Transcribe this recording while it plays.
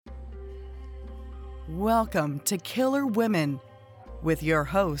Welcome to Killer Women with your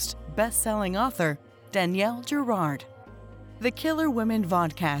host, best-selling author, Danielle Girard. The Killer Women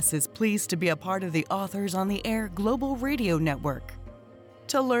Vodcast is pleased to be a part of the Authors on the Air Global Radio Network.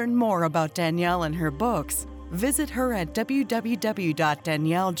 To learn more about Danielle and her books, visit her at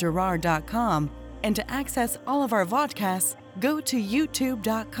www.daniellegirard.com, and to access all of our vodcasts, go to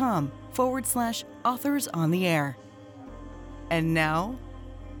youtube.com/Authors on the Air. And now,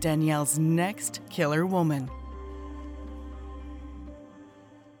 Danielle's next killer woman.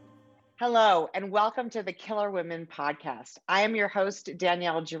 Hello, and welcome to the Killer Women podcast. I am your host,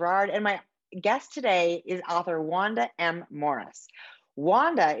 Danielle Girard, and my guest today is author Wanda M. Morris.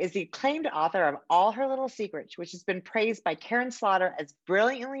 Wanda is the acclaimed author of All Her Little Secrets, which has been praised by Karen Slaughter as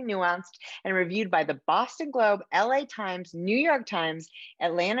brilliantly nuanced and reviewed by the Boston Globe, LA Times, New York Times,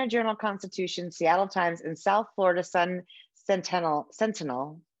 Atlanta Journal-Constitution, Seattle Times, and South Florida Sun Sentinel,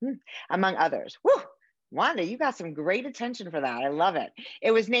 among others. Woo! Wanda, you got some great attention for that. I love it.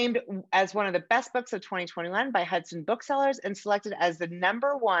 It was named as one of the best books of 2021 by Hudson Booksellers and selected as the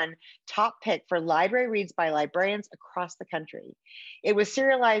 #1 top pick for library reads by librarians across the country. It was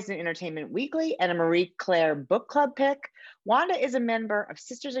serialized in Entertainment Weekly and a Marie Claire Book Club pick. Wanda is a member of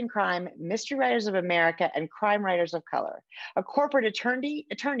Sisters in Crime, Mystery Writers of America, and Crime Writers of Color. A corporate attorney,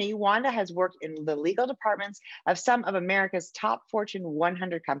 Wanda has worked in the legal departments of some of America's top Fortune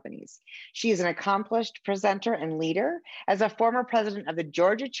 100 companies. She is an accomplished presenter and leader. As a former president of the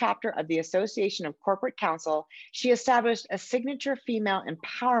Georgia chapter of the Association of Corporate Counsel, she established a signature female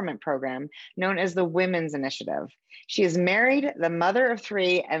empowerment program known as the Women's Initiative. She is married, the mother of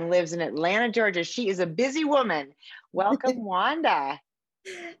 3, and lives in Atlanta, Georgia. She is a busy woman. Welcome, Wanda.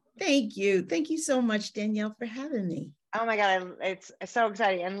 Thank you. Thank you so much, Danielle, for having me. Oh my God, it's so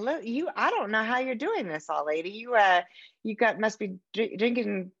exciting. And look, I don't know how you're doing this, all lady. You must be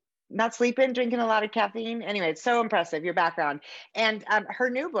drinking, not sleeping, drinking a lot of caffeine. Anyway, it's so impressive, your background. And her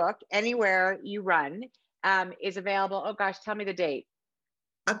new book, Anywhere You Run, is available. Oh gosh, tell me the date.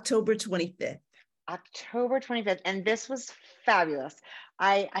 October 25th. October 25th. And this was fabulous.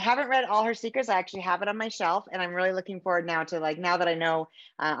 I haven't read All Her Secrets. I actually have it on my shelf, and I'm really looking forward now to, like, now that I know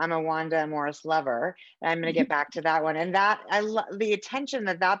I'm a Wanda Morris lover, I'm going to get back to that one. And the attention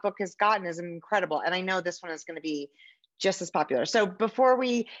that book has gotten is incredible. And I know this one is going to be just as popular. So before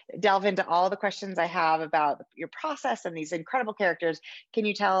we delve into all the questions I have about your process and these incredible characters, can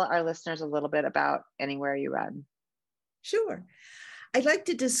you tell our listeners a little bit about Anywhere You Run? Sure. I'd like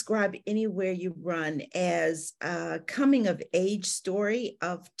to describe Anywhere You Run as a coming of age story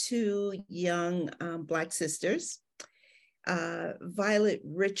of 2 young Black sisters. Violet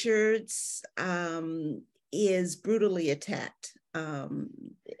Richards is brutally attacked,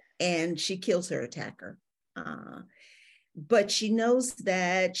 and she kills her attacker. But she knows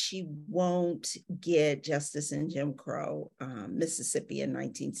that she won't get justice in Jim Crow, Mississippi in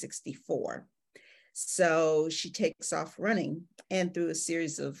 1964. So she takes off running, and through a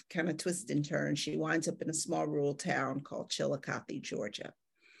series of kind of twists and turns, she winds up in a small rural town called Chillicothe, Georgia.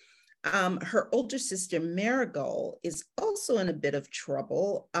 Her older sister, Marigold, is also in a bit of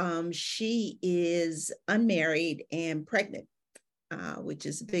trouble. She is unmarried and pregnant, which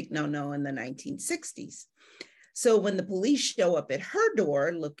is a big no-no in the 1960s. So when the police show up at her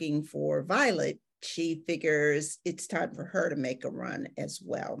door looking for Violet, she figures it's time for her to make a run as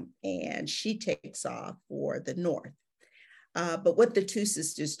well. And she takes off for the North. But what the 2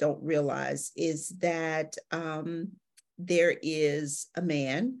 sisters don't realize is that there is a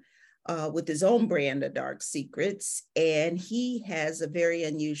man with his own brand of dark secrets, and he has a very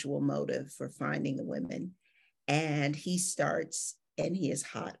unusual motive for finding the women. And he starts, and he is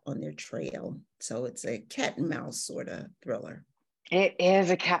hot on their trail. So it's a cat and mouse sort of thriller. It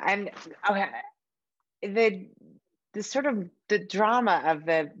is a cat. And the sort of the drama of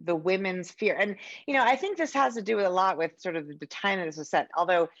the women's fear. And, I think this has to do a lot with sort of the time that this was set.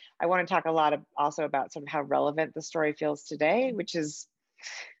 Although I want to talk a lot also about sort of how relevant the story feels today, which is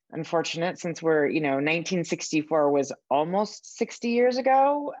unfortunate since we're, 1964 was almost 60 years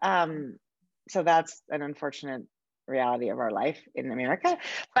ago. So that's an unfortunate reality of our life in America.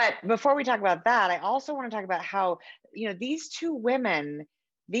 But before we talk about that, I also want to talk about how, these 2 women,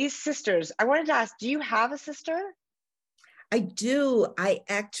 these sisters, I wanted to ask, do you have a sister? I do. I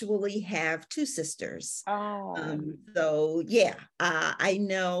actually have 2 sisters. Oh. So yeah, I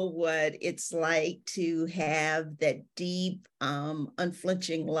know what it's like to have that deep,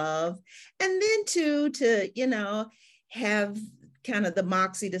 unflinching love. And then to have kind of the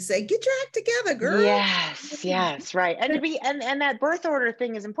moxie to say, get your act together, girl. Yes, right. And to be and that birth order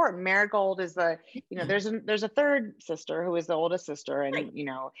thing is important. Marigold is there's a third sister who is the oldest sister, Right.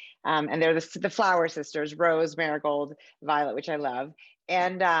 and and they're the flower sisters, Rose, Marigold, Violet, which I love.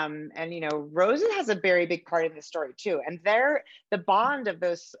 And Rose has a very big part in the story too. And the bond of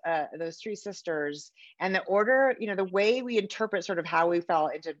those three sisters and the order, the way we interpret sort of how we fell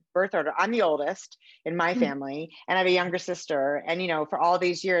into birth order. I'm the oldest in my family, and I have a younger sister. And for all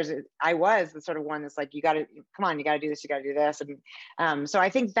these years, I was the sort of one that's like, you got to come on, you got to do this, you got to do this. And so I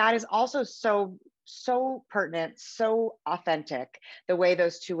think that is also so pertinent, so authentic, the way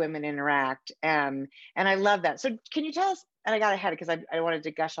those two women interact. And I love that. So can you tell us, and I got ahead because I wanted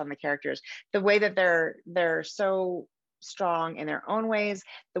to gush on the characters, the way that they're so strong in their own ways,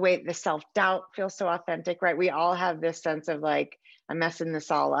 the way the self-doubt feels so authentic, right? We all have this sense of like, I'm messing this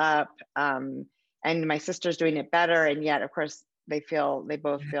all up. And my sister's doing it better. And yet, of course, they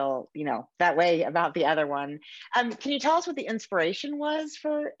both feel, that way about the other one. Can you tell us what the inspiration was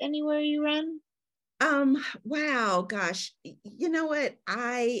for Anywhere You Run? Wow, gosh. You know what?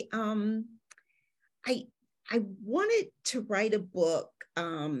 I wanted to write a book.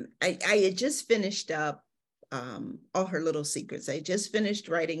 I had just finished up All Her Little Secrets. I just finished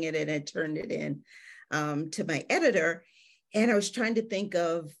writing it and I turned it in to my editor. And I was trying to think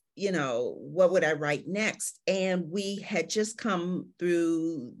of, what would I write next? And we had just come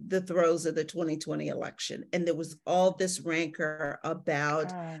through the throes of the 2020 election. And there was all this rancor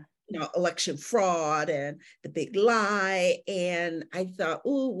about election fraud and the big lie. And I thought,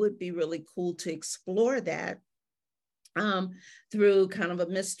 it would be really cool to explore that through kind of a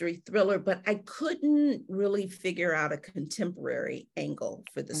mystery thriller, but I couldn't really figure out a contemporary angle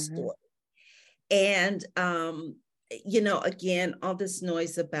for the story. And, again, all this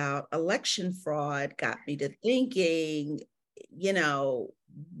noise about election fraud got me to thinking,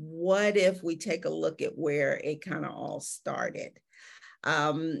 what if we take a look at where it kind of all started?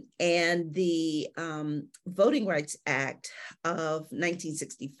 And the Voting Rights Act of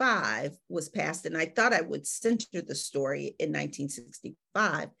 1965 was passed, and I thought I would center the story in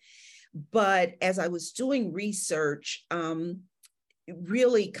 1965. But as I was doing research,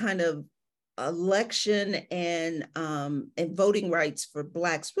 really kind of election and voting rights for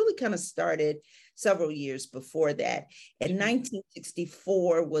Blacks really kind of started several years before that. And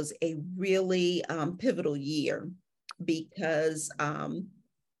 1964 was a really pivotal year, because all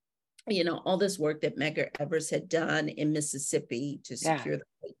this work that Medgar Evers had done in Mississippi to secure the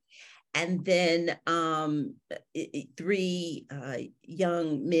state. And then three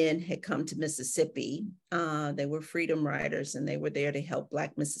young men had come to Mississippi. They were freedom riders, and they were there to help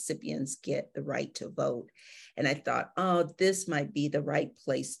Black Mississippians get the right to vote. And I thought, this might be the right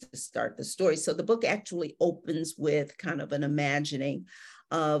place to start the story. So the book actually opens with kind of an imagining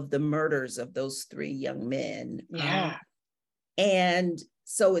of the murders of those three young men. And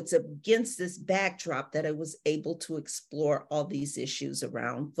so it's against this backdrop that I was able to explore all these issues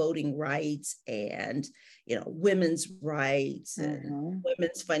around voting rights and, women's rights and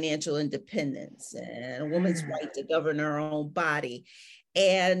women's financial independence and a woman's right to govern her own body.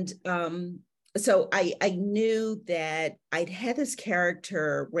 And so I knew that I'd had this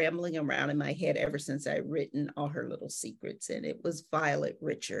character rambling around in my head ever since I'd written All Her Little Secrets, and it was Violet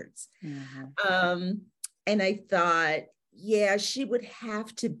Richards. And I thought, she would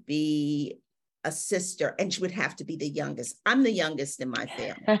have to be a sister, and she would have to be the youngest. I'm the youngest in my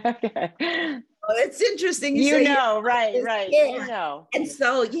family. It's interesting. Right. Yeah. And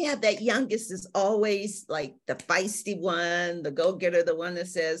so, that youngest is always like the feisty one, the go-getter, the one that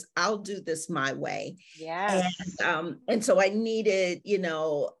says, I'll do this my way. Yes. And so I needed,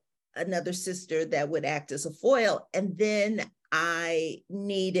 another sister that would act as a foil. And then I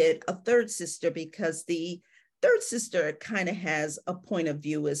needed a third sister, because the third sister kind of has a point of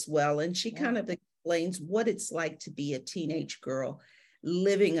view as well. And she kind of explains what it's like to be a teenage girl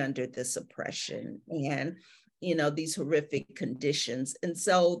living under this oppression and, these horrific conditions. And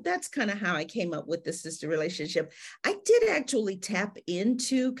so that's kind of how I came up with the sister relationship. I did actually tap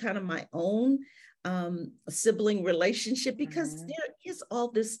into kind of my own sibling relationship, because there is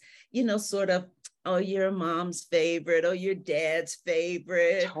all this, sort of, oh, you're mom's favorite, oh, your dad's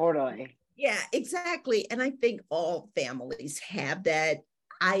favorite. Totally. Yeah, exactly. And I think all families have that.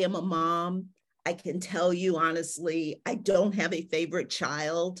 I am a mom. I can tell you honestly, I don't have a favorite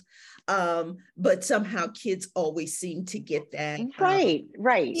child, but somehow kids always seem to get that. Right.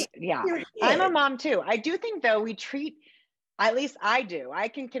 Yeah. I'm a mom too. I do think though we treat, at least I do, I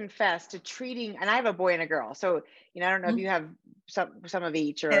can confess to treating, and I have a boy and a girl. So, I don't know if you have some of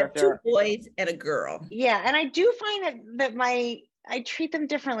each, or if two boys and a girl. Yeah. And I do find that my I treat them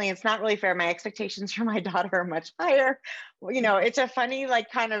differently. It's not really fair. My expectations for my daughter are much higher. Well, it's a funny, like,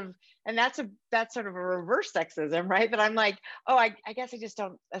 kind of, and that's sort of a reverse sexism, right? That I'm like, oh, I guess I just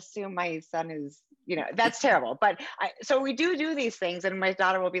don't assume my son is, that's terrible. But so we do these things, and my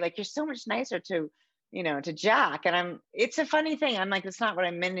daughter will be like, you're so much nicer to Jack. And it's a funny thing. I'm like, it's not what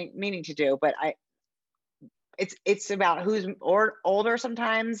I'm meaning to do, but it's about who's older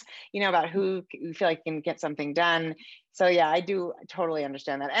sometimes, about who you feel like can get something done. So yeah, I do totally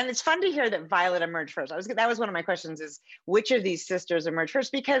understand that. And it's fun to hear that Violet emerged first. That was one of my questions, is which of these sisters emerged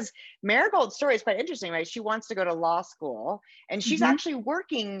first? Because Marigold's story is quite interesting, right? She wants to go to law school, and she's actually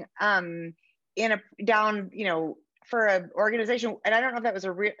working for an organization. And I don't know if that was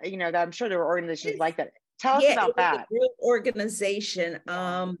a real, that I'm sure there were organizations like that. Tell us about that. A real organization,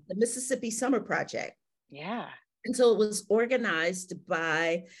 the Mississippi Summer Project. Yeah. And so it was organized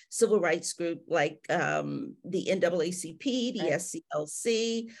by civil rights group like the NAACP, the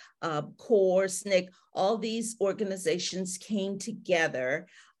SCLC, CORE, SNCC. All these organizations came together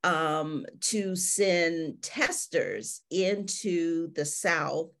to send testers into the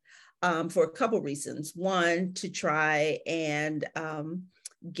South for a couple reasons. One, to try and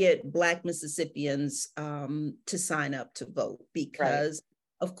get Black Mississippians to sign up to vote, because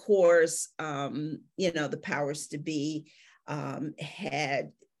of course, the powers to be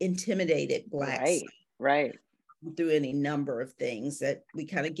had intimidated Blacks through any number of things that we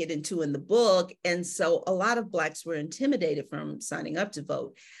kind of get into in the book. And so a lot of Blacks were intimidated from signing up to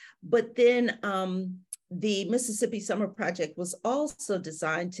vote. But then the Mississippi Summer Project was also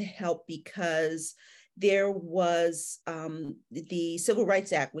designed to help, because there was the Civil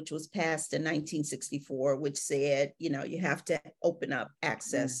Rights Act, which was passed in 1964, which said, you have to open up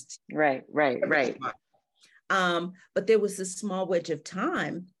access. Right. But there was this small wedge of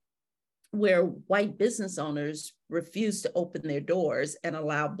time where white business owners refused to open their doors and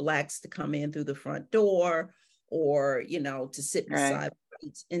allow Blacks to come in through the front door, or, to sit beside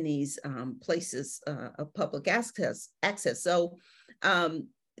in these places of public access. So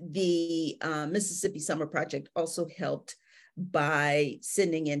the Mississippi Summer Project also helped by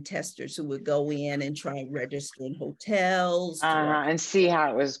sending in testers who would go in and try and register in hotels and see how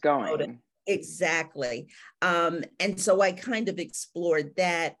it was going. Exactly. And so I kind of explored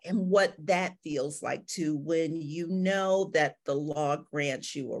that and what that feels like too, when that the law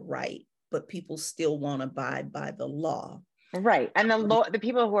grants you a right, but people still want to abide by the law. Right. And the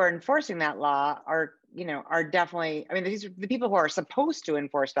people who are enforcing that law are definitely, the people who are supposed to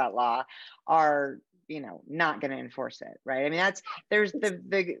enforce that law are, not going to enforce it. Right. There's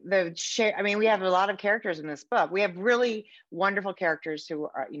the share. We have a lot of characters in this book. We have really wonderful characters who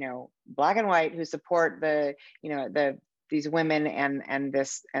are, Black and white, who support these women and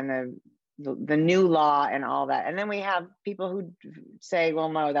the new law and all that. And then we have people who say, well,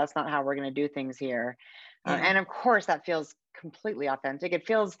 no, that's not how we're going to do things here. And of course that feels completely authentic. It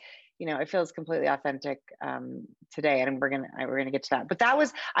feels completely authentic today, and we're gonna get to that. But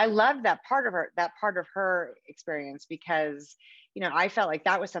I loved that part of her experience, because I felt like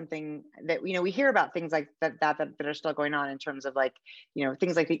that was something that we hear about, things like that are still going on in terms of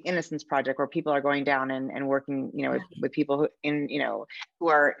things like the Innocence Project, where people are going down and working with people who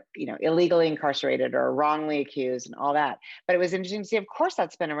are illegally incarcerated or wrongly accused and all that. But it was interesting to see, of course,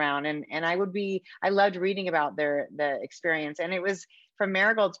 that's been around, and I loved reading about the experience. And it was, from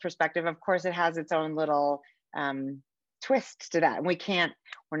Marigold's perspective, of course, it has its own little twist to that, and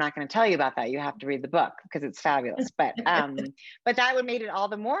we're not going to tell you about that. You have to read the book because it's fabulous. But that would made it all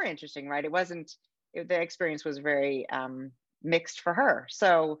the more interesting, right? The experience was very mixed for her.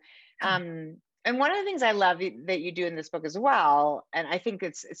 So and one of the things I love that you do in this book as well, and I think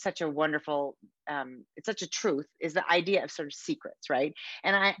it's such a wonderful, it's such a truth, is the idea of sort of secrets, right?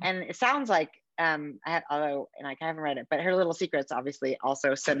 And it sounds like I haven't read it, but her little secrets obviously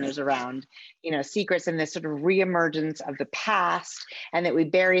also centers around, secrets and this sort of reemergence of the past, and that we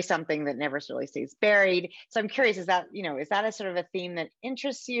bury something that never really stays buried. So I'm curious, is that a sort of a theme that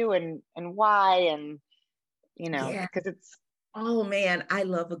interests you, and why? And because it's, oh man, I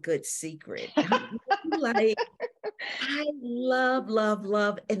love a good secret. I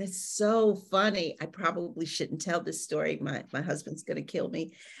love, and it's so funny. I probably shouldn't tell this story. My husband's going to kill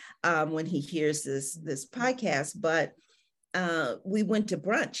me when he hears this podcast, but we went to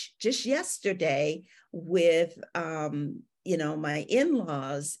brunch just yesterday with my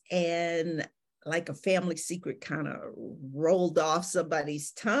in-laws, and like a family secret kind of rolled off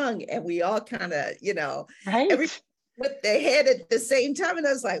somebody's tongue, and we all kind of right, with their head at the same time, and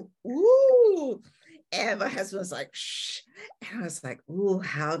I was like, ooh. And my husband was like, shh. And I was like, ooh,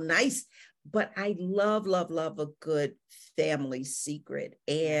 how nice. but I love, love, love a good family secret.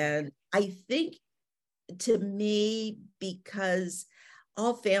 And I think, to me, because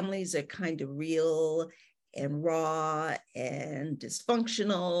all families are kind of real and raw and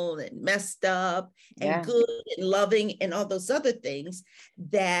dysfunctional and messed up and good and loving and all those other things,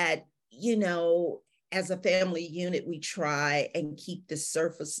 that, as a family unit, we try and keep the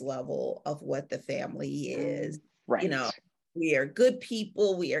surface level of what the family is. Right. We are good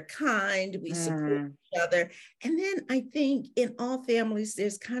people, we are kind, we support each other. And then I think in all families,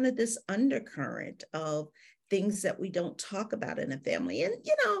 there's kind of this undercurrent of things that we don't talk about in a family. And,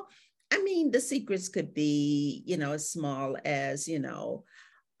 the secrets could be, as small as,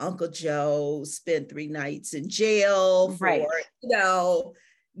 Uncle Joe spent 3 nights in jail for,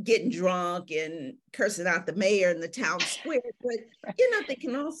 getting drunk and cursing out the mayor in the town square. But, they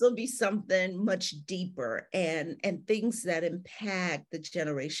can also be something much deeper and things that impact the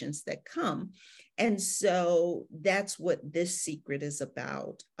generations that come. And so that's what this secret is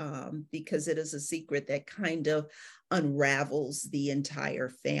about, because it is a secret that kind of unravels the entire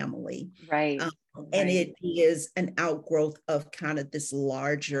family. Right. And it is an outgrowth of kind of this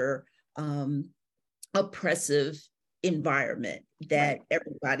larger oppressive environment that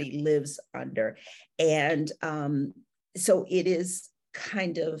everybody lives under. And so it is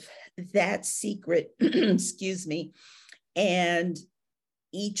kind of that secret, excuse me, and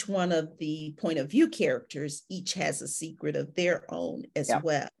each one of the point of view characters each has a secret of their own as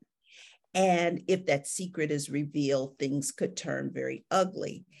well. And if that secret is revealed, things could turn very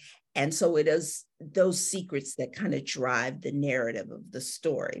ugly. And so it is those secrets that kind of drive the narrative of the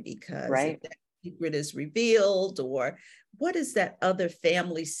story, because if that secret is revealed, or what is that other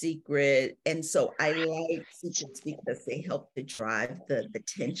family secret? And so I like secrets because they help to drive the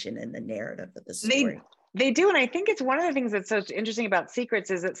tension and the narrative of the story. They do. And I think it's one of the things that's so interesting about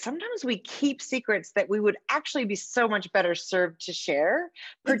secrets is that sometimes we keep secrets that we would actually be so much better served to share,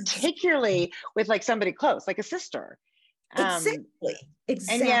 particularly with like somebody close, like a sister. Exactly.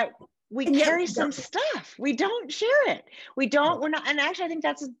 And yet we carry some stuff. We don't share it. We're not. And actually, I think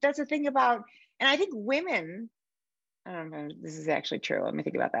that's a thing about, and I think women, I don't know, this is actually true. Let me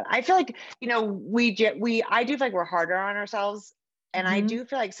think about that. I feel like, I do feel like we're harder on ourselves. And I do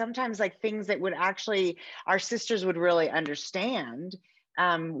feel like sometimes like things that would actually, our sisters would really understand,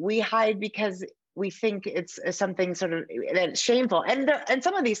 we hide because we think it's something sort of that's shameful. And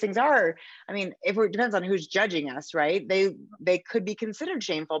some of these things are, it depends on who's judging us, right? They could be considered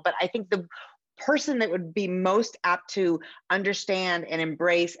shameful, but I think the person that would be most apt to understand and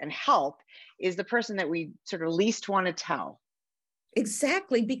embrace and help is the person that we sort of least want to tell.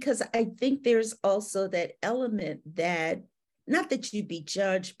 Exactly, because I think there's also that element that, not that you be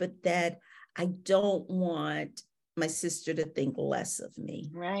judged, but that I don't want my sister to think less of me.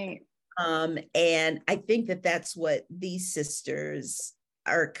 Right. And I think that that's what these sisters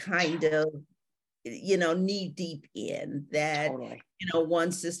are kind of, knee deep in, that,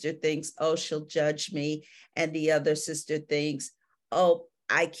 one sister thinks, oh, she'll judge me. And the other sister thinks, oh,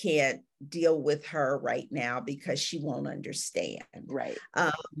 I can't deal with her right now because she won't understand. Right.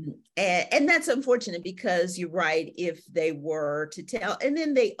 And that's unfortunate, because you're right, if they were to tell, and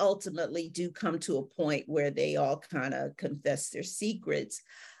then they ultimately do come to a point where they all kind of confess their secrets.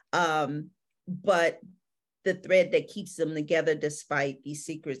 But the thread that keeps them together, despite these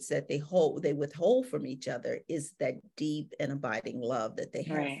secrets that they withhold from each other, is that deep and abiding love that they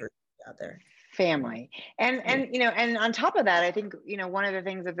have for each other. Family. And and on top of that, I think, one of the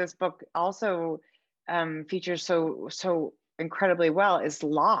things that this book also features so incredibly well is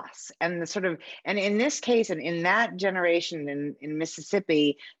loss, and the sort of, and in this case, and in that generation in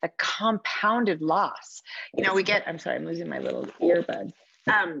Mississippi, the compounded loss. I'm sorry, I'm losing my little earbud.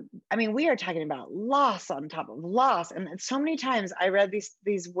 We are talking about loss on top of loss. And so many times I read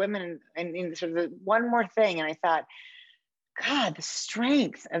these women and sort of the one more thing, and I thought, God, the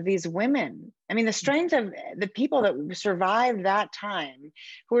strength of these women. The strength of the people that survived that time,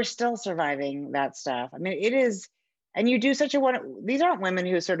 who are still surviving that stuff. It is, and you do such a one. These aren't women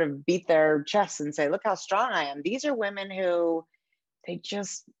who sort of beat their chests and say, look how strong I am. These are women who, they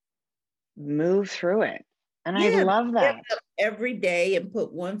just move through it. And I love that. Every day and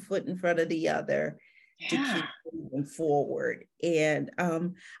put one foot in front of the other to keep moving forward. And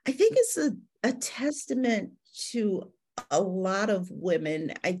I think it's a testament to a lot of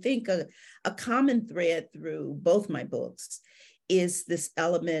women. I think a common thread through both my books is this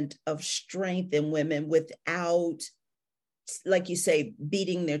element of strength in women without, like you say,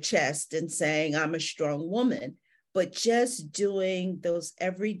 beating their chest and saying, I'm a strong woman, but just doing those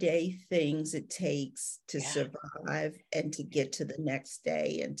everyday things it takes to survive and to get to the next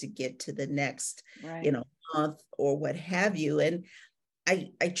day and to get to the next, month or what have you. And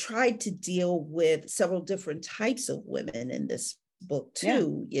I tried to deal with several different types of women in this book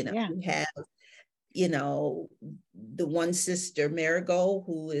too. You have, the one sister, Marigold,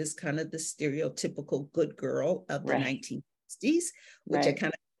 who is kind of the stereotypical good girl of the 1960s, which I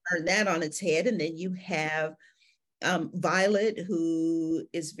kind of turned that on its head. And then you have Violet, who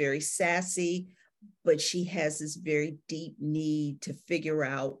is very sassy, but she has this very deep need to figure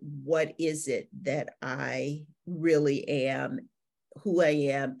out what is it that I really am, who I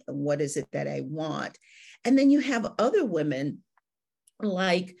am, and what is it that I want. And then you have other women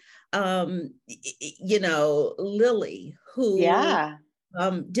like, Lily, who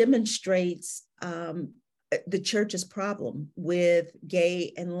demonstrates the church's problem with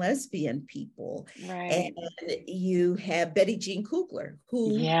gay and lesbian people. Right. And you have Betty Jean Kugler,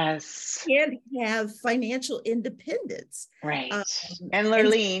 who can't have financial independence. Right. And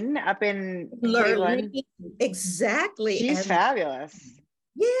Lurleen up in Cleveland. Exactly. She's fabulous.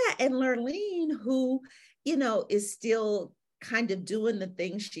 Yeah. And Lurleen, who, is still kind of doing the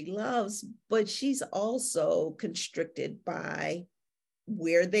things she loves, but she's also constricted by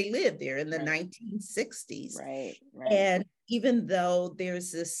where they live. They're in the 1960s. Right. And even though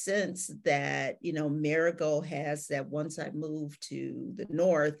there's a sense that, Marigold has that once I move to the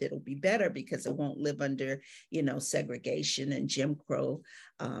North, it'll be better because it won't live under, segregation and Jim Crow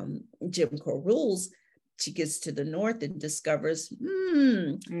rules. She gets to the North and discovers,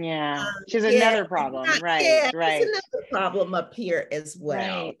 she's another problem. Right. There's another problem up here as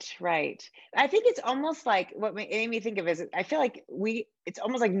well. Right. I think it's almost like what made me think of is I feel like it's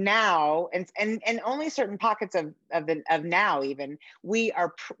almost like now and only certain pockets of now even we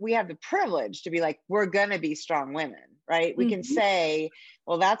have the privilege to be like, we're gonna be strong women, right? We can say,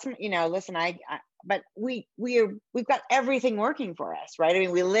 well, that's, listen, but we've got everything working for us, right? I mean,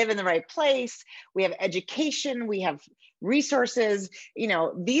 we live in the right place. We have education. We have resources.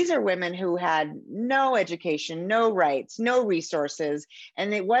 These are women who had no education, no rights, no resources,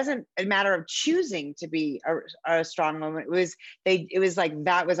 and it wasn't a matter of choosing to be a strong woman. It was like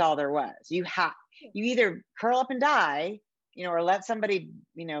that was all there was. You either curl up and die, or let somebody,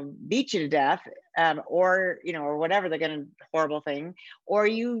 beat you to death, or whatever horrible thing, or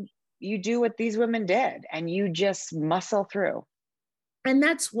you do what these women did and you just muscle through. And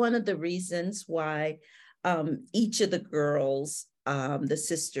that's one of the reasons why each of the girls, the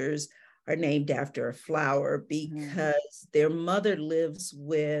sisters, are named after a flower, because their mother lives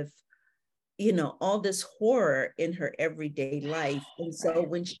with, all this horror in her everyday life. And so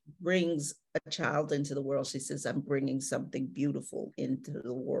when she brings a child into the world, she says, I'm bringing something beautiful into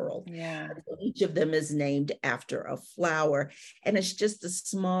the world. Yeah. So each of them is named after a flower. And it's just a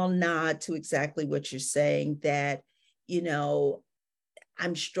small nod to exactly what you're saying, that,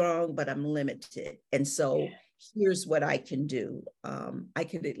 I'm strong, but I'm limited. And so here's what I can do. I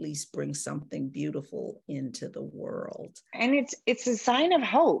could at least bring something beautiful into the world. And it's a sign of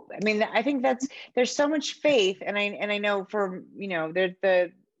hope. I mean, I think there's so much faith. And I know for,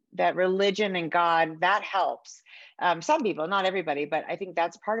 that religion and God, that helps. Some people, not everybody, but I think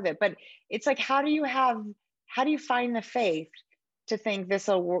that's part of it. But it's like, how do you find the faith to think this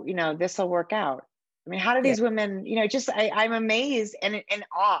will work out? I mean, how do these women, I'm amazed and in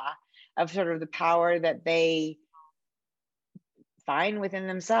awe of sort of the power that they find within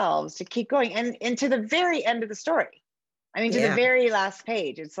themselves to keep going and to the very end of the story. I mean, to the very last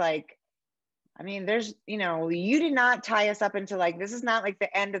page, it's like, I mean, there's, you did not tie us up into like, this is not like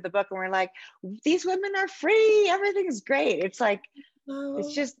the end of the book and we're like, these women are free, everything's great. It's like,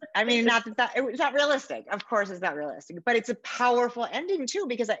 it's just, I mean, it's not realistic. Of course it's not realistic, but it's a powerful ending too,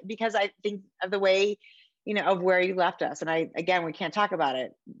 because I think of the way, of where you left us. And we can't talk about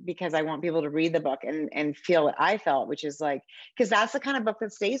it because I want people to read the book and feel what I felt, which is like, because that's the kind of book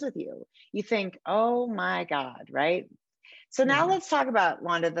that stays with you. You think, oh my God, right? So now let's talk about,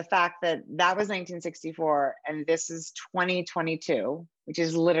 Wanda, the fact that was 1964 and this is 2022, which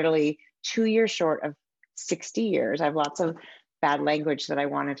is literally 2 years short of 60 years. I have lots of bad language that I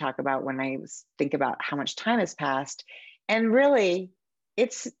want to talk about when I think about how much time has passed. And really,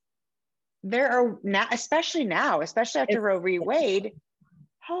 there are now, especially after Roe v. Wade,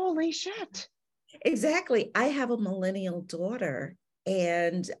 holy shit. Exactly. I have a millennial daughter,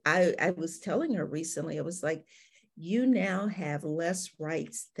 and I was telling her recently, I was like, you now have less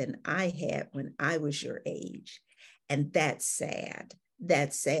rights than I had when I was your age. And that's sad.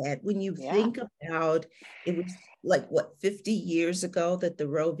 That's sad. When you think about, it was like, 50 years ago that the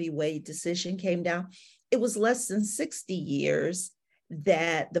Roe v. Wade decision came down. it was less than 60 years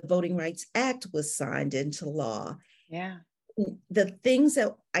that the Voting Rights Act was signed into law. Yeah. The things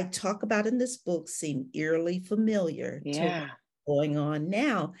that I talk about in this book seem eerily familiar to what's going on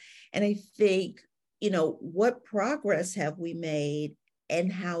now. And I think, what progress have we made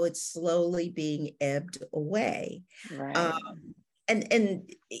and how it's slowly being ebbed away. Right.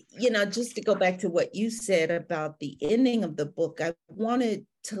 And just to go back to what you said about the ending of the book, I wanted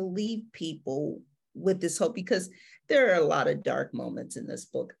to leave people with this hope, because there are a lot of dark moments in this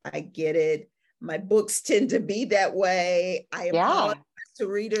book. I get it. My books tend to be that way. I apologize to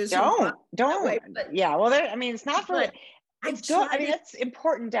readers. Don't. Way, but, well, it's not for it. That's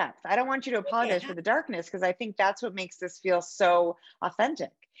important depth. I don't want you to apologize for the darkness, because I think that's what makes this feel so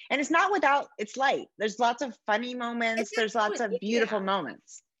authentic. And it's not without its light. There's lots of funny moments. There's lots of beautiful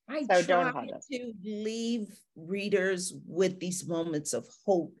moments. So don't apologize. To leave readers with these moments of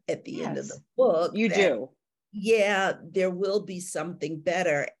hope at the end of the book. You do. Yeah, there will be something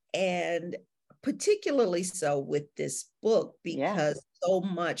better. And particularly so with this book, because so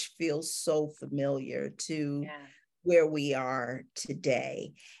much feels so familiar to where we are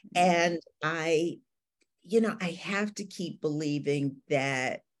today. And I have to keep believing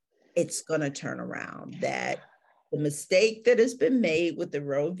that it's going to turn around, that the mistake that has been made with the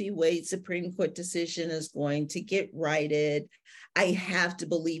Roe v. Wade Supreme Court decision is going to get righted. I have to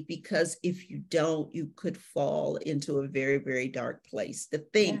believe, because if you don't, you could fall into a very, very dark place. To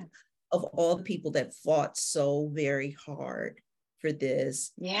think of all the people that fought so very hard for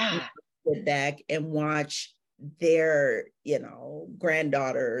this. Sit back and watch their,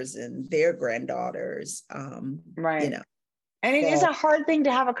 granddaughters and their granddaughters, And it is a hard thing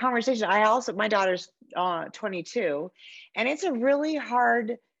to have a conversation. My daughter's 22, and it's a really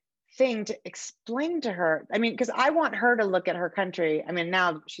hard thing to explain to her. Because I want her to look at her country.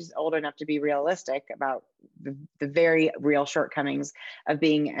 Now she's old enough to be realistic about the very real shortcomings of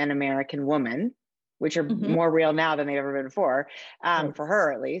being an American woman, which are more real now than they've ever been before, for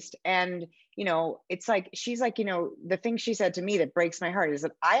her at least. And, it's like, she's like, the thing she said to me that breaks my heart is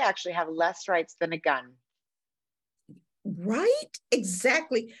that I actually have less rights than a gun. Right?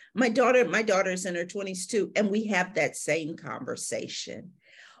 Exactly. My daughter's in her 20s too, and we have that same conversation.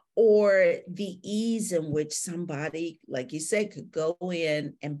 Or the ease in which somebody, like you said, could go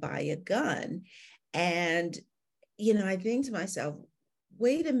in and buy a gun. And, I think to myself,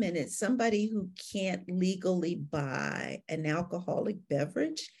 wait a minute, somebody who can't legally buy an alcoholic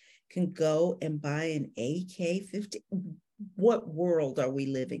beverage can go and buy an AK-50. What world are we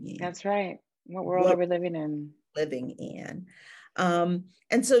living in? That's right. What world are we living in?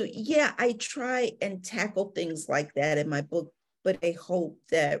 And so, I try and tackle things like that in my book, but I hope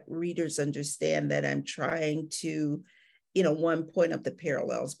that readers understand that I'm trying to, one, point up the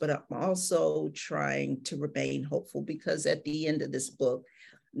parallels, but I'm also trying to remain hopeful, because at the end of this book,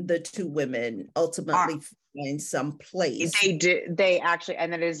 the two women ultimately find some place. They do. They actually,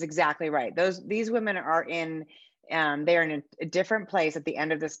 and that is exactly right. These women are in. They are in a different place at the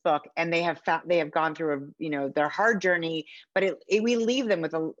end of this book, and they have gone through their hard journey. But we leave them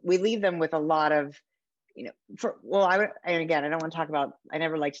with a lot of, and again, I don't want to talk about. I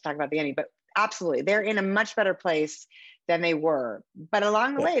never like to talk about the ending, but absolutely, they're in a much better place than they were. But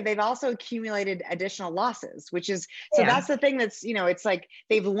along the way, they've also accumulated additional losses, which is that's the thing that's it's like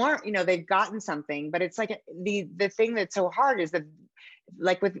they've learned, they've gotten something, but it's like the thing that's so hard is that,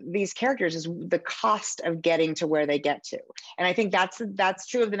 like with these characters, is the cost of getting to where they get to. And I think that's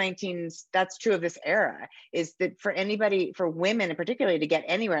true of that's true of this era, is that for women, and particularly to get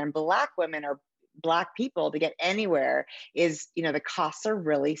anywhere, and Black women or Black people to get anywhere, is, the costs are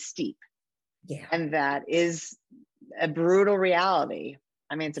really steep. Yeah. And that is a brutal reality.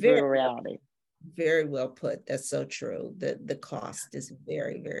 It's a brutal reality. Very well put. That's so true. The cost is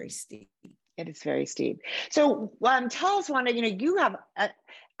very, very steep. It is very steep. So tell us, Wanda, you have,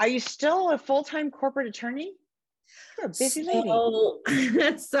 are you still a full-time corporate attorney? You're a busy lady.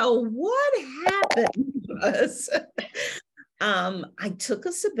 So what happened was, I took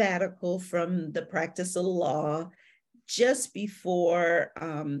a sabbatical from the practice of law just before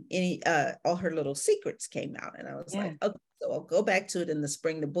all her little secrets came out. And I was like, okay, so I'll go back to it in the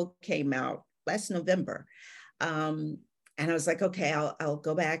spring. The book came out last November. And I was like, okay, I'll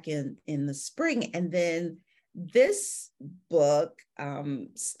go back in the spring. And then this book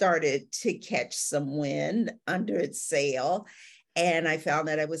started to catch some wind under its sail. And I found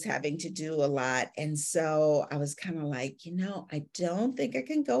that I was having to do a lot. And so I was kind of like, I don't think I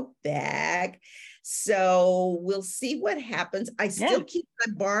can go back. So we'll see what happens. I still keep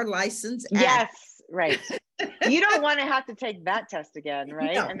my bar license. Yes. right. You don't want to have to take that test again,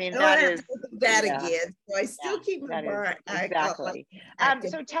 right? No, I mean, I don't that have is to do that yeah, again. So I still yeah, keep my that is bar exactly.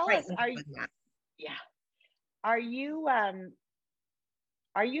 active So tell right us, now. yeah, are you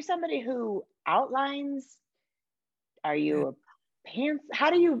somebody who outlines? Are you a pants?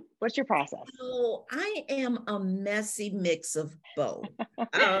 What's your process? So I am a messy mix of both.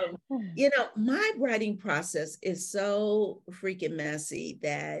 My writing process is so freaking messy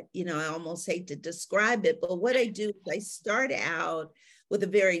that, I almost hate to describe it. But what I do is I start out with a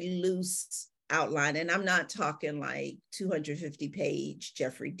very loose outline, and I'm not talking like 250-page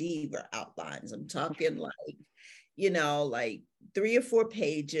Jeffrey Deaver outlines. I'm talking like 3 or 4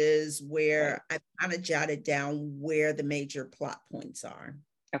 pages Right. where I kind of jotted down where the major plot points are.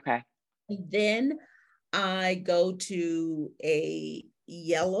 Okay. Then I go to a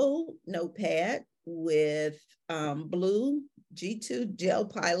yellow notepad with blue G2 gel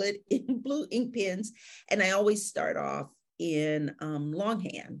pilot in blue ink pens. And I always start off in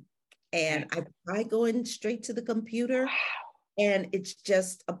longhand. And I try going straight to the computer. Wow. And it's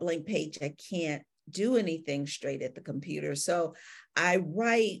just a blank page. I can't do anything straight at the computer. So I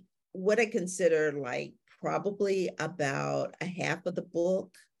write what I consider like probably about a half of the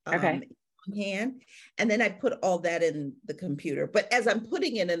book Okay. hand, and then I put all that in the computer. But as I'm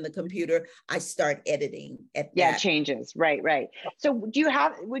putting it in the computer, I start editing at Yeah, that. it changes. Right, right. So would you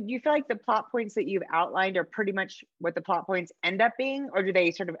feel like the plot points that you've outlined are pretty much what the plot points end up being, or do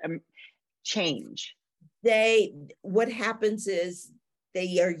they sort of change? What happens is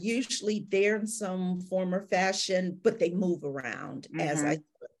they are usually there in some form or fashion, but they move around as I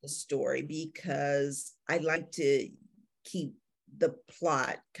start the story, because I like to keep the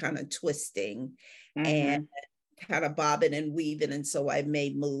plot kind of twisting and kind of bobbing and weaving. And so I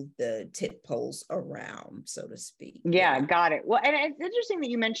may move the tit poles around, so to speak. Yeah, got it. Well, and it's interesting that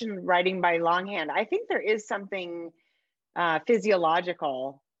you mentioned writing by longhand. I think there is something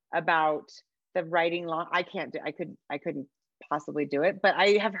physiological about the writing long. I couldn't possibly do it, but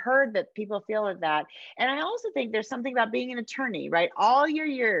I have heard that people feel that. And I also think there's something about being an attorney, right? All your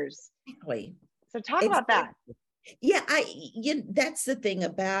years. Exactly. So talk about that. Yeah, that's the thing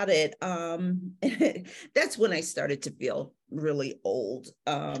about it. That's when I started to feel really old,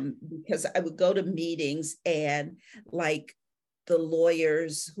 because I would go to meetings and like the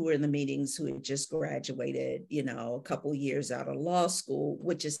lawyers who were in the meetings who had just graduated, a couple years out of law school,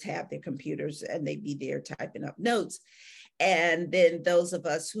 would just have their computers and they'd be there typing up notes. And then those of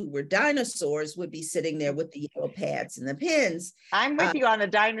us who were dinosaurs would be sitting there with the yellow pads and the pens. I'm with you on the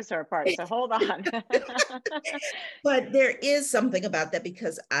dinosaur part, so hold on. But there is something about that,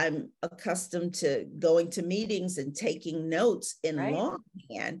 because I'm accustomed to going to meetings and taking notes in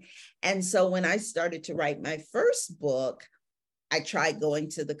longhand. And so when I started to write my first book, I tried going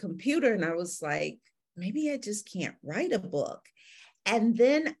to the computer and I was like, maybe I just can't write a book. And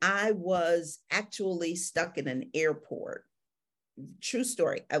then I was actually stuck in an airport. True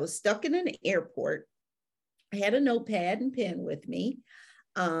story. I was stuck in an airport. I had a notepad and pen with me.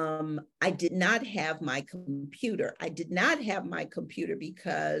 I did not have my computer.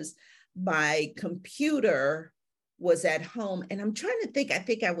 Because my computer was at home. And I'm trying to think, I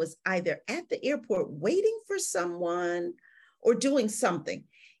think I was either at the airport waiting for someone or doing something.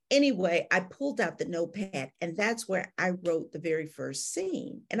 Anyway, I pulled out the notepad, and that's where I wrote the very first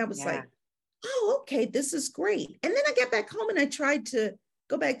scene. And I was like, oh, okay, this is great. And then I got back home and I tried to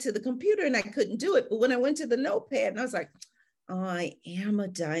go back to the computer and I couldn't do it. But when I went to the notepad, and I was like, oh, I am a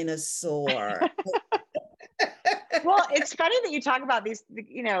dinosaur. Well, it's funny that you talk about these,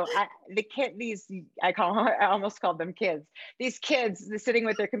 I almost called them kids. These kids sitting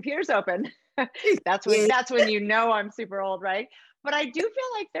with their computers open. That's when I'm super old, right? But I do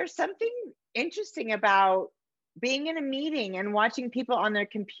feel like there's something interesting about being in a meeting and watching people on their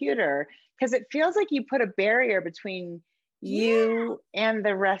computer, because it feels like you put a barrier between you and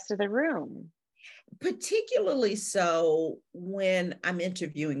the rest of the room. Particularly so when I'm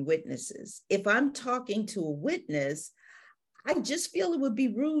interviewing witnesses. If I'm talking to a witness, I just feel it would be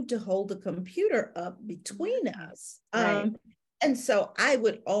rude to hold a computer up between us. Right. And so I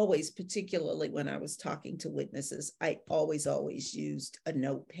would always, particularly when I was talking to witnesses, I always used a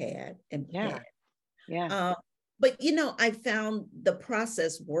notepad and pen. Yeah. But, I found the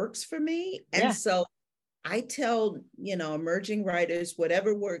process works for me. And so I tell, emerging writers,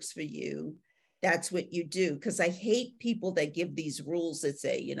 whatever works for you, that's what you do. Because I hate people that give these rules that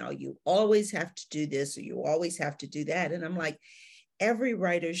say, you always have to do this or you always have to do that. And I'm like, every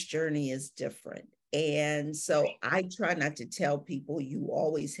writer's journey is different. And so I try not to tell people you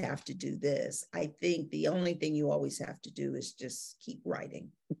always have to do this. I think the only thing you always have to do is just keep writing.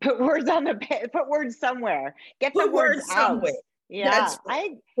 Put words on the page, put words somewhere, get the Put words out. somewhere. Yeah. That's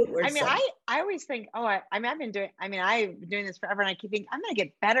right. I always think, I've been doing, I've been doing this forever, and I keep thinking, I'm going to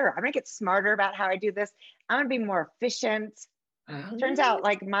get better. I'm going to get smarter about how I do this. I'm going to be more efficient. Turns out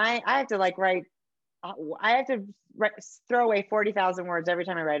like I have to throw away 40,000 words every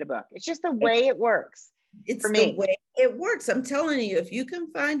time I write a book. It's just the way it works. It's for the me. way it works. I'm telling you, if you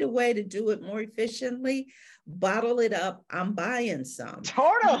can find a way to do it more efficiently, bottle it up. I'm buying some.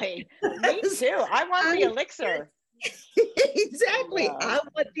 Totally. Me too. I want the elixir. Exactly. Yeah. I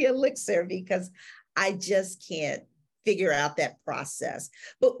want the elixir because I just can't figure out that process.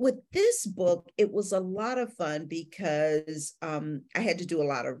 But with this book, it was a lot of fun because I had to do a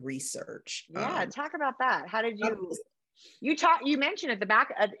lot of research. Yeah, talk about that. How did you mentioned at the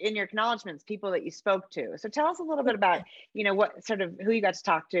back in your acknowledgments people that you spoke to. So tell us a little bit about, what sort of who you got to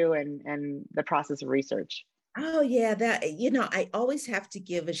talk to and the process of research. Oh yeah, I always have to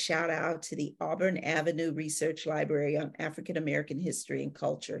give a shout out to the Auburn Avenue Research Library on African American history and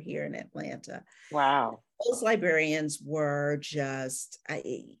culture here in Atlanta. Wow. Those librarians were just,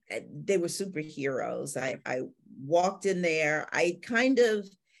 they were superheroes. I walked in there, I kind of,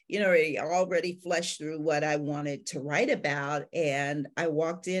 already fleshed through what I wanted to write about. And I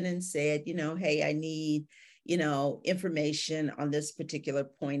walked in and said, hey, I need, information on this particular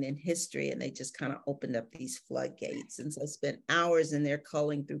point in history. And they just kind of opened up these floodgates. And so I spent hours in there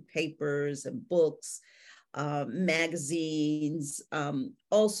culling through papers and books, magazines,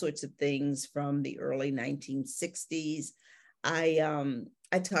 all sorts of things from the early 1960s. I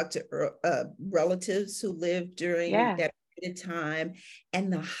talked to relatives who lived during that period of time.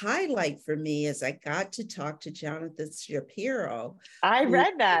 And the highlight for me is I got to talk to Jonathan Shapiro. I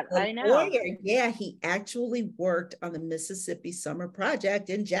read that. I know. Lawyer. Yeah, he actually worked on the Mississippi Summer Project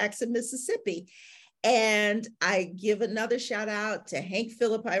in Jackson, Mississippi. And I give another shout out to Hank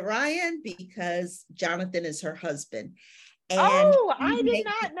Philippi Ryan because Jonathan is her husband. And I did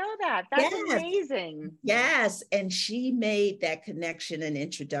not know that. That's amazing. Yes. And she made that connection and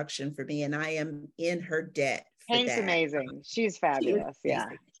introduction for me. And I am in her debt for Hank's that. amazing. She's fabulous. Yeah.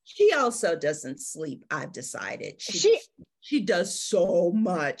 She also doesn't sleep, I've decided. She does so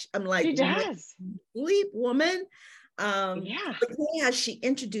much. I'm like, she does. Sleep, woman. Yeah, she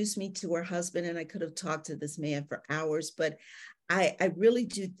introduced me to her husband, and I could have talked to this man for hours, but I really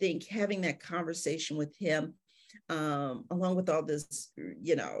do think having that conversation with him, along with all this,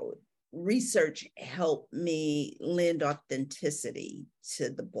 research, helped me lend authenticity to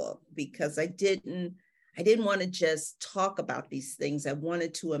the book, because I didn't want to just talk about these things. I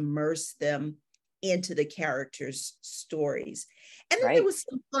wanted to immerse them into the characters' stories. And then there was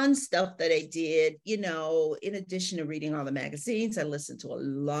some fun stuff that I did, in addition to reading all the magazines, I listened to a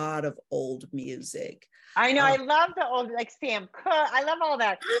lot of old music. I know. I love the old, like Sam Cooke. I love all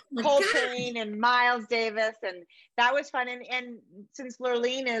that. Coltrane and Miles Davis. And that was fun. And since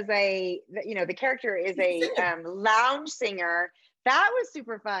Lurleen is the character is a lounge singer, that was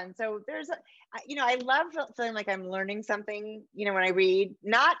super fun. So there's, I love feeling like I'm learning something, when I read,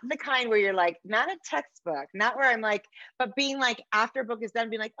 not the kind where you're like, not a textbook, not where I'm like, but being like, after a book is done,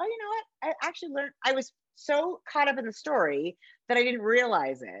 being like, oh, you know what? I actually learned, I was so caught up in the story that I didn't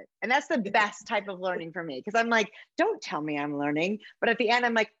realize it. And that's the best type of learning for me. Cause I'm like, don't tell me I'm learning. But at the end,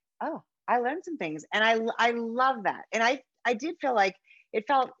 I'm like, oh, I learned some things. And I love that. And I did feel like it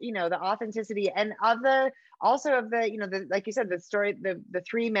felt, the authenticity and also of the, like you said, the story, the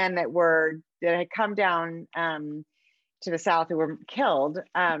three men that had come down to the South who were killed.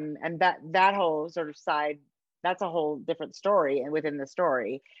 And that whole sort of side, that's a whole different story and within the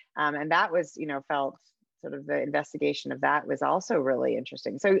story. And that was, felt sort of the investigation of that was also really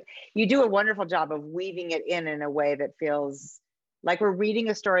interesting. So you do a wonderful job of weaving it in a way that feels like we're reading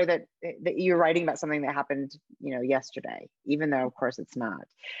a story that you're writing about something that happened, yesterday, even though of course it's not.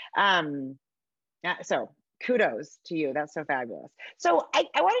 So kudos to you. That's so fabulous. So I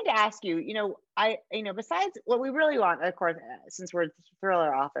wanted to ask you, besides what we really want, of course, since we're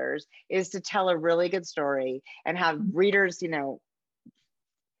thriller authors, is to tell a really good story and have readers,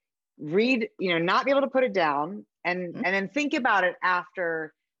 read, not be able to put it down and then think about it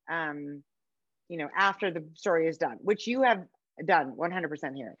after, after the story is done, which you have done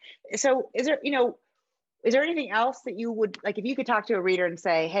 100% here. So is there anything else that you would like, if you could talk to a reader and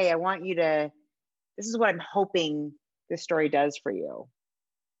say, hey, I want you to, this is what I'm hoping this story does for you?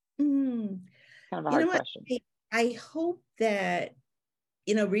 Kind of a hard question. I hope that,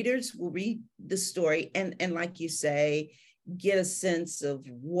 readers will read the story and like you say, get a sense of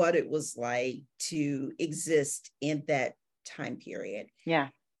what it was like to exist in that time period. Yeah.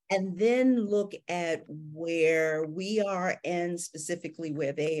 And then look at where we are and specifically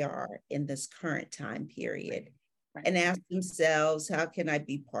where they are in this current time period. Right. And ask themselves, how can I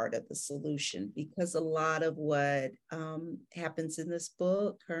be part of the solution? Because a lot of what happens in this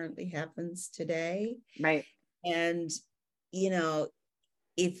book currently happens today. Right. And,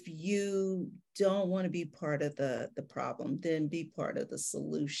 if you don't want to be part of the problem, then be part of the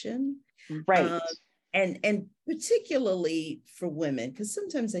solution. Right. And particularly for women, because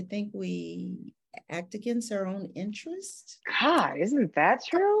sometimes I think we act against our own interest. God, isn't that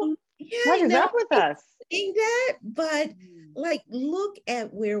true? Yeah, what is up with us? That, but like, look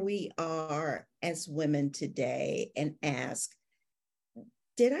at where we are as women today and ask,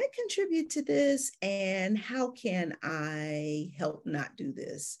 did I contribute to this? And how can I help not do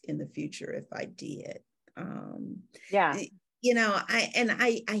this in the future if I did? Yeah. I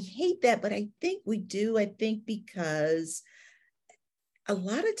hate that, but I think we do. I think because a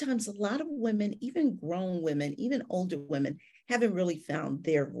lot of times, a lot of women, even grown women, even older women, haven't really found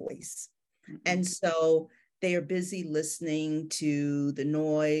their voice. Mm-hmm. And so they are busy listening to the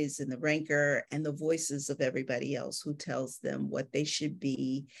noise and the rancor and the voices of everybody else who tells them what they should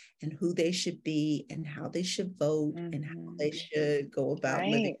be and who they should be and how they should vote and how they should go about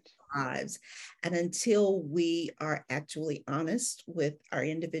living their lives. And until we are actually honest with our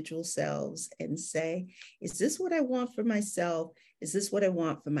individual selves and say, is this what I want for myself? Is this what I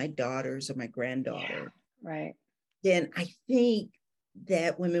want for my daughters or my granddaughter? Yeah, right. Then I think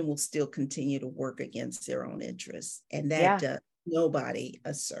that women will still continue to work against their own interests, and that does nobody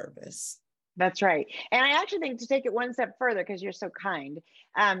a service. That's right. And I actually think, to take it one step further, because you're so kind,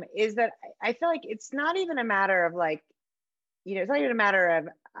 is that I feel like it's not even a matter of like, it's not even a matter of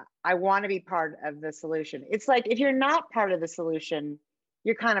I want to be part of the solution. It's like, if you're not part of the solution,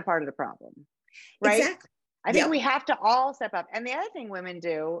 you're kind of part of the problem, right? Exactly. I think we have to all step up. And the other thing women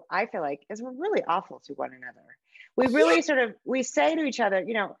do, I feel like, is we're really awful to one another. We really we say to each other,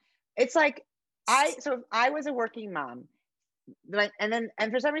 it's like, I was a working mom,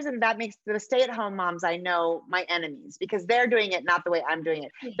 and for some reason that makes the stay-at-home moms I know my enemies, because they're doing it not the way I'm doing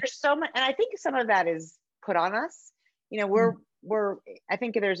it. There's so much, and I think some of that is put on us. I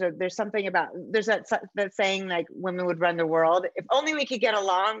think there's something about, there's that saying, like, women would run the world. If only we could get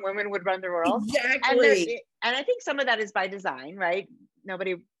along, women would run the world. Exactly. And I think some of that is by design, right?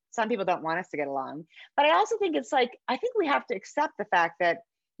 Some people don't want us to get along. But I also think it's like, I think we have to accept the fact that,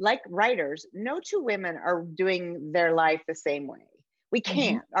 like writers, no two women are doing their life the same way. We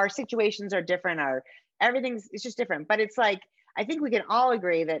can't. Our situations are different. It's just different. But it's like, I think we can all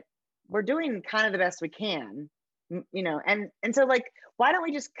agree that we're doing kind of the best we can, and so, like, why don't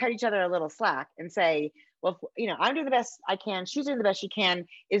we just cut each other a little slack and say, well, I'm doing the best I can, she's doing the best she can.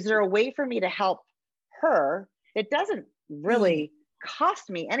 Is there a way for me to help her that doesn't really cost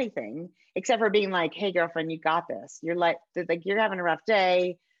me anything, except for being like, hey, girlfriend, you got this. You're like you're having a rough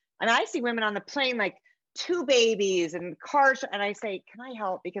day. And I see women on the plane, like 2 babies and cars, and I say, can I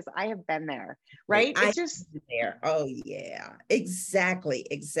help? Because I have been there, right? It's just there. Oh yeah, exactly.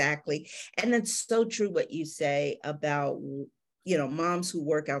 And that's so true what you say about, moms who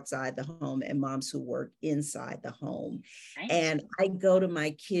work outside the home and moms who work inside the home. Right. And I go to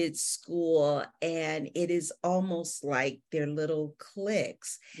my kids' school, and it is almost like they're little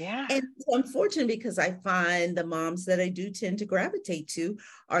cliques. Yeah. And it's unfortunate, because I find the moms that I do tend to gravitate to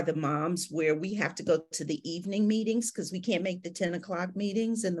are the moms where we have to go to the evening meetings, because we can't make the 10 o'clock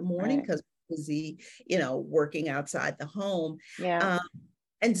meetings in the morning because we're busy, working outside the home. Yeah.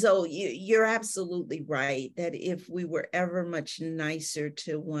 And so you're absolutely right that if we were ever much nicer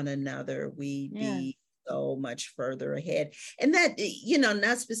to one another, we'd be so much further ahead. And that,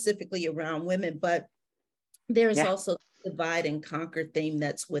 not specifically around women, but there's also the divide and conquer theme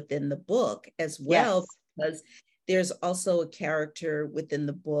that's within the book as well, because there's also a character within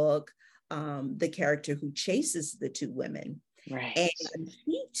the book, the character who chases the 2 women. Right. And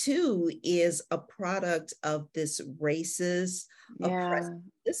he too is a product of this racist oppressive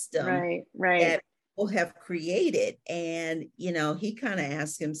system that people have created. And, he kind of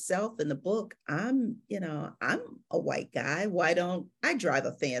asked himself in the book, I'm a white guy. Why don't I drive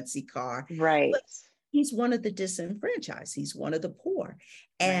a fancy car? Right. But he's one of the disenfranchised. He's one of the poor.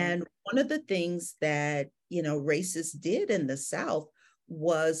 And one of the things that, racists did in the South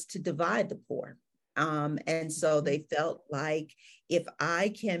was to divide the poor. And so they felt like, if I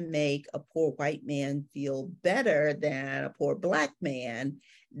can make a poor white man feel better than a poor Black man,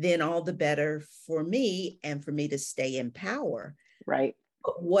 then all the better for me and for me to stay in power. Right.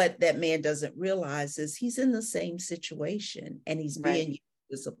 But what that man doesn't realize is he's in the same situation and he's being used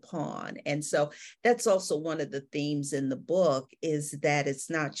as a pawn. And so that's also one of the themes in the book, is that it's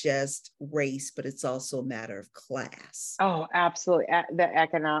not just race, but it's also a matter of class. Oh, absolutely. The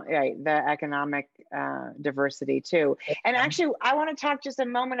economic diversity too. And actually, I want to talk just a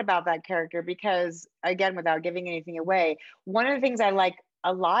moment about that character, because again, without giving anything away, one of the things I like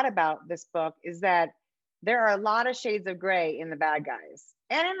a lot about this book is that there are a lot of shades of gray in the bad guys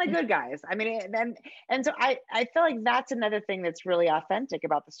and in the good guys. I mean, and so I feel like that's another thing that's really authentic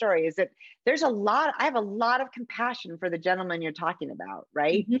about the story, is that I have a lot of compassion for the gentleman you're talking about,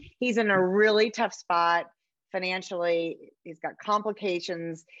 right? Mm-hmm. He's in a really tough spot financially, he's got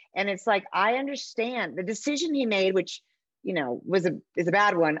complications, and it's like, I understand the decision he made, which, you know, is a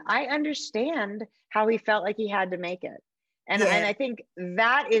bad one. I understand how he felt like he had to make it. And I think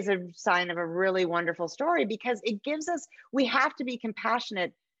that is a sign of a really wonderful story, because it gives us, we have to be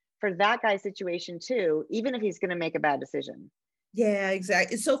compassionate for that guy's situation too, even if he's going to make a bad decision. Yeah,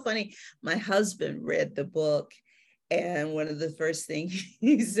 exactly. It's so funny. My husband read the book, and one of the first things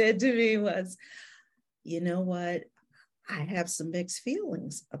he said to me was, you know what? I have some mixed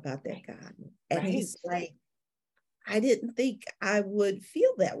feelings about that guy. And he's like, I didn't think I would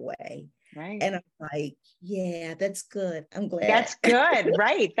feel that way. Right. And I'm like, yeah, that's good. I'm glad. That's good.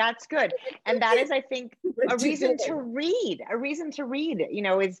 Right. That's good. And that is, I think, a reason to read, you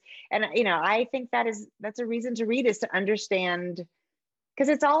know, I think that's a reason to read, is to understand, because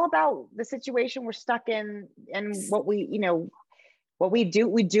it's all about the situation we're stuck in, and what we do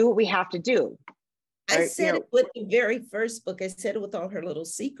what we have to do. I said it with the very first book. I said it with All Her Little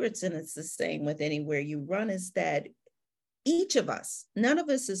Secrets, and it's the same with Anywhere You Run, is that each of us, none of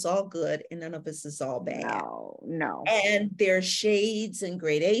us is all good and none of us is all bad. No. And there are shades and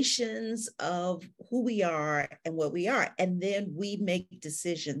gradations of who we are and what we are. And then we make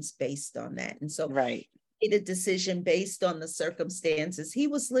decisions based on that. And so right. made a decision based on the circumstances he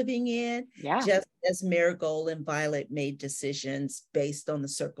was living in, just as Marigold and Violet made decisions based on the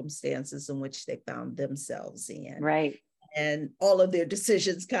circumstances in which they found themselves in. Right. And all of their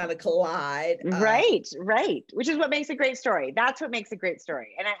decisions kind of collide. Right. Which is what makes a great story. That's what makes a great story.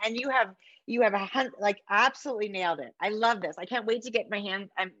 And you have absolutely nailed it. I love this. I can't wait to get my hands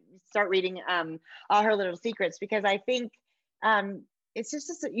and start reading All Her Little Secrets, because I think it's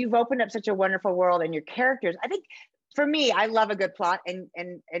just you've opened up such a wonderful world, and your characters. I think for me, I love a good plot, and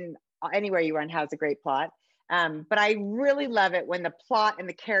Anywhere You Run has a great plot. But I really love it when the plot and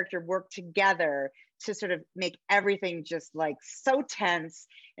the character work together to sort of make everything just like so tense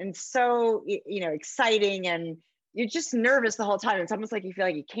and so, exciting, and you're just nervous the whole time. It's almost like you feel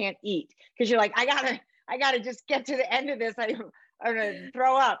like you can't eat, because you're like, I gotta just get to the end of this. I'm gonna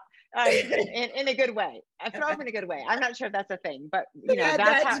throw up. In a good way. I throw up in a good way. I'm not sure if that's a thing, but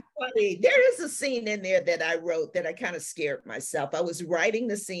that's funny. There is a scene in there that I wrote that I kind of scared myself. I was writing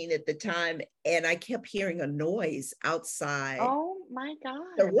the scene at the time, and I kept hearing a noise outside. Oh my God.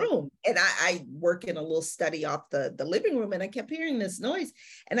 The room. And I work in a little study off the living room, and I kept hearing this noise.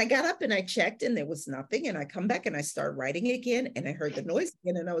 And I got up and I checked, and there was nothing. And I come back and I start writing again, and I heard the noise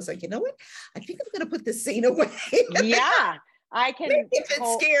again. And I was like, you know what? I think I'm gonna put the scene away. Yeah. I can. If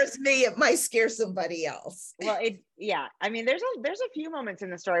it scares me, it might scare somebody else. Well, I mean, there's a few moments in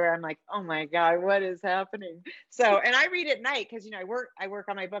the story where I'm like, oh my God, what is happening? So, and I read at night, because I work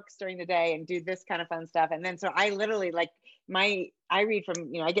on my books during the day and do this kind of fun stuff, and then so I literally I read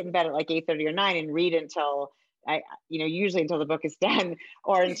from I get in bed at like 8:30 or 9 and read until usually until the book is done,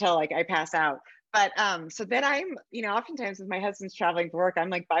 or until like I pass out. But so then I'm oftentimes if my husband's traveling for work, I'm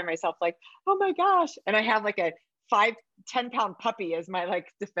like by myself, like, oh my gosh, and I have like a 5-10 pound puppy as my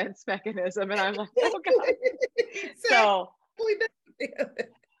like defense mechanism, and I'm like, oh God. So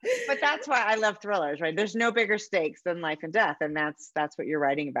but that's why I love thrillers, right? There's no bigger stakes than life and death, and that's what you're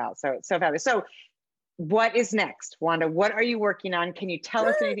writing about. So it's so fabulous. So what is next, Wanda? What are you working on? Can you tell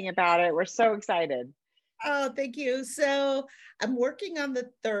us anything about it? We're so excited. Oh, thank you. So I'm working on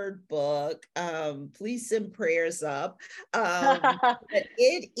the third book. Please send prayers up. But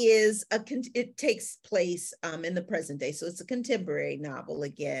it takes place in the present day. So it's a contemporary novel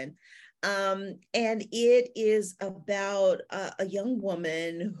again. And it is about a young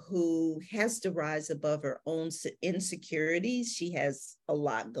woman who has to rise above her own insecurities. She has a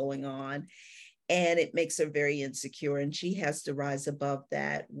lot going on, and it makes her very insecure, and she has to rise above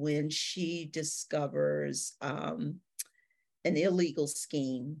that when she discovers an illegal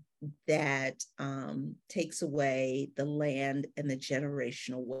scheme that takes away the land and the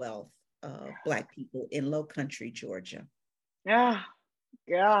generational wealth of Black people in Low Country, Georgia. Oh,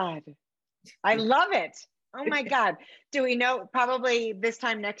 God. I love it. Oh my God. Do we know probably this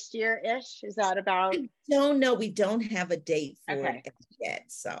time next year-ish? Is that about? I don't know. We don't have a date for Okay. it yet.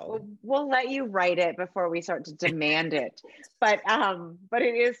 So We'll let you write it before we start to demand it. But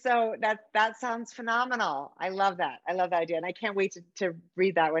it is so that sounds phenomenal. I love that. I love that idea. And I can't wait to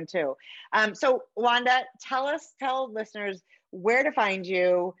read that one too. So Wanda, tell listeners where to find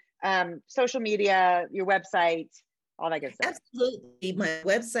you, social media, your website, all that good stuff. absolutely. My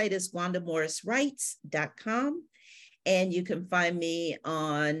website is wandamorriswrites.com. And you can find me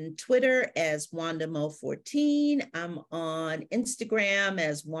on Twitter as WandaMo14. I'm on Instagram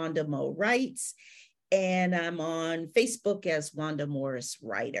as Wanda Mo Writes. And I'm on Facebook as Wanda Morris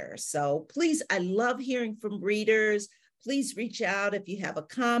Writer. So please, I love hearing from readers. Please reach out if you have a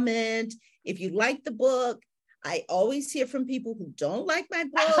comment. If you like the book, I always hear from people who don't like my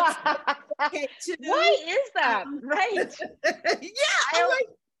books. Okay, why is that? Right. Yeah, I'm like,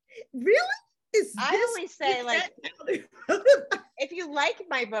 really? I always say, like, if you like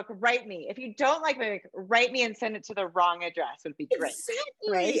my book, write me. If you don't like my book, write me and send it to the wrong address. Would be great.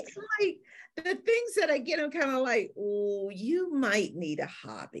 Exactly. Right? Like the things that I get, I'm kind of like, oh, you might need a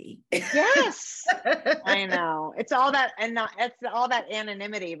hobby. Yes, I know. It's all that, and it's all that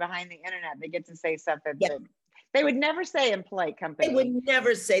anonymity behind the internet. They get to say stuff that they would never say in polite company. They would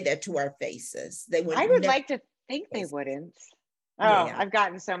never say that to our faces. They would. I would like to think they wouldn't. Oh, Yeah. I've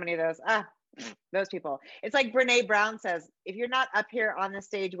gotten so many of those. Those people. It's like Brene Brown says, if you're not up here on the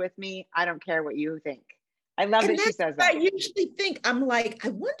stage with me, I don't care what you think. I love that she says that. I usually think, I'm like, I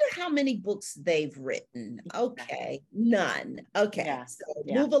wonder how many books they've written. Okay, none. Okay, Yeah. so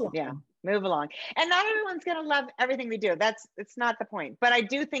move along. Yeah, move along. And not everyone's going to love everything we do. It's not the point. But I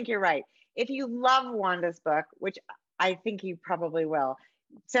do think you're right. If you love Wanda's book, which I think you probably will,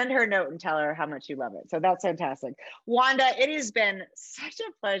 send her a note and tell her how much you love it. So that's fantastic. Wanda, it has been such a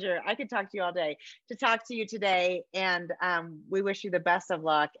pleasure. I could talk to you all day to talk to you today. And we wish you the best of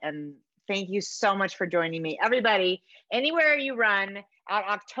luck. And thank you so much for joining me. Everybody, anywhere you run, on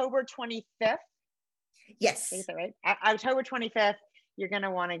October 25th. Yes. Is that right? October 25th, you're going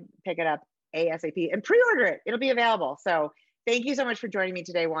to want to pick it up ASAP and pre-order it. It'll be available. So thank you so much for joining me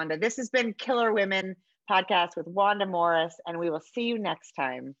today, Wanda. This has been Killer Women Podcast with Wanda Morris, and we will see you next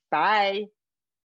time. Bye.